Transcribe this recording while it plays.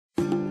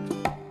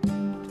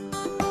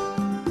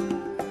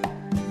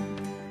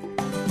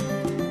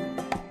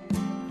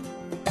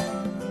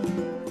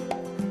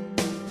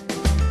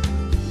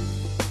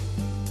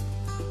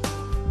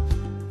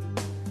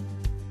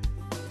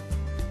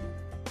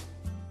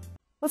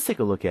Let's take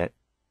a look at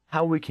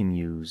how we can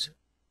use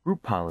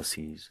group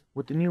policies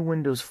with the new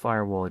Windows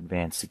Firewall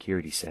Advanced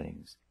Security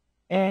Settings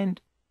and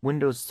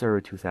Windows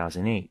Server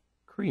 2008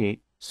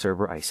 create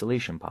server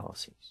isolation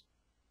policies.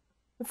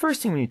 The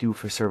first thing we do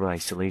for server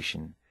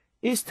isolation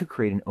is to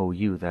create an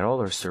OU that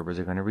all our servers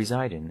are going to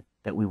reside in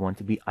that we want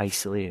to be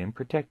isolated and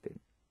protected.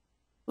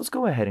 Let's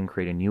go ahead and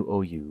create a new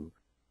OU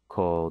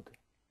called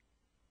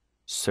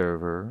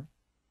server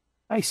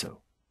ISO.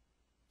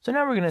 So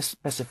now we're going to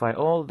specify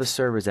all of the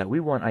servers that we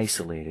want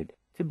isolated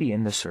to be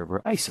in the server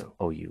ISO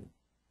OU.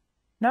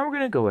 Now we're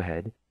going to go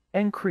ahead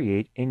and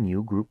create a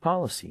new group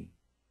policy.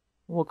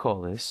 We'll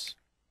call this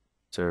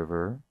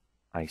server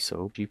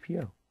ISO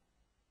GPO.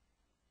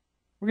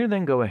 We're going to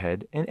then go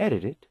ahead and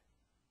edit it.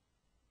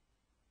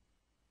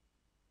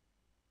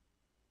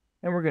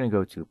 And we're going to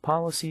go to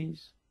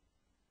Policies,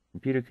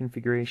 Computer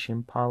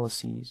Configuration,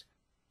 Policies,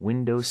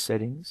 Windows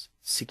Settings,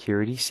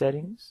 Security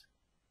Settings.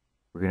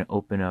 We're going to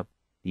open up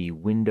the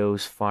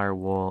Windows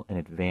Firewall and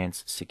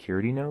Advanced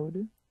Security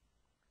node.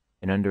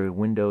 And under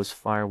Windows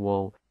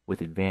Firewall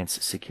with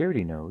Advanced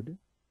Security node,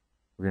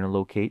 we're going to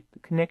locate the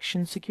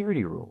connection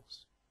security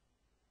rules.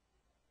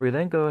 We're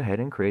then go ahead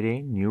and create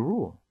a new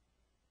rule.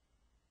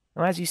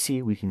 Now, as you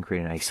see, we can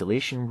create an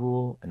isolation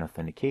rule, an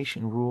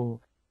authentication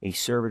rule, a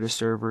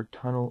server-to-server,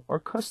 tunnel, or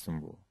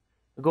custom rule.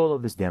 The goal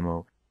of this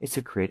demo is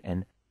to create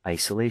an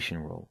isolation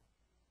rule.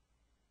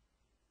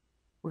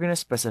 We're going to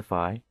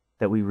specify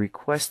that we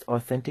request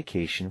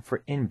authentication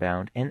for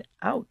inbound and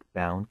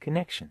outbound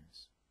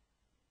connections.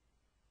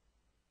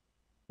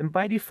 Then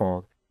by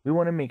default, we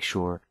want to make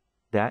sure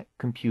that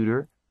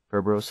computer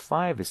Kerberos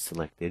 5 is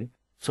selected,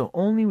 so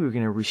only we're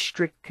going to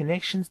restrict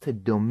connections to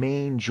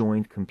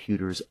domain-joined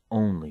computers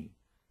only.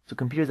 So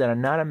computers that are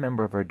not a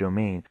member of our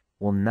domain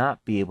will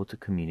not be able to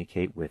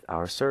communicate with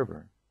our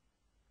server.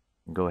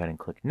 Go ahead and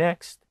click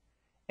Next,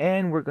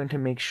 and we're going to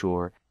make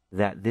sure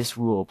that this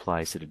rule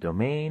applies to the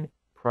domain,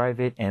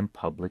 private, and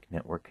public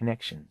network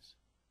connections.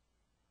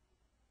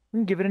 We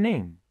can give it a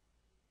name,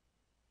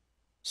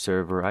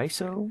 Server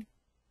ISO,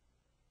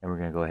 and we're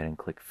going to go ahead and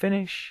click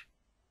Finish.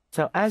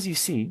 So as you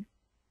see,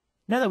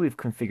 now that we've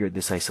configured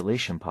this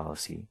isolation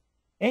policy,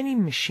 any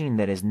machine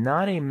that is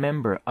not a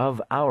member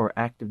of our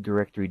Active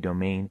Directory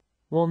domain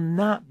will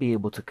not be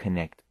able to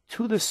connect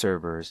to the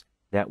servers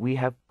that we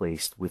have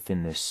placed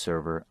within this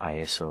server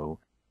ISO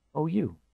OU.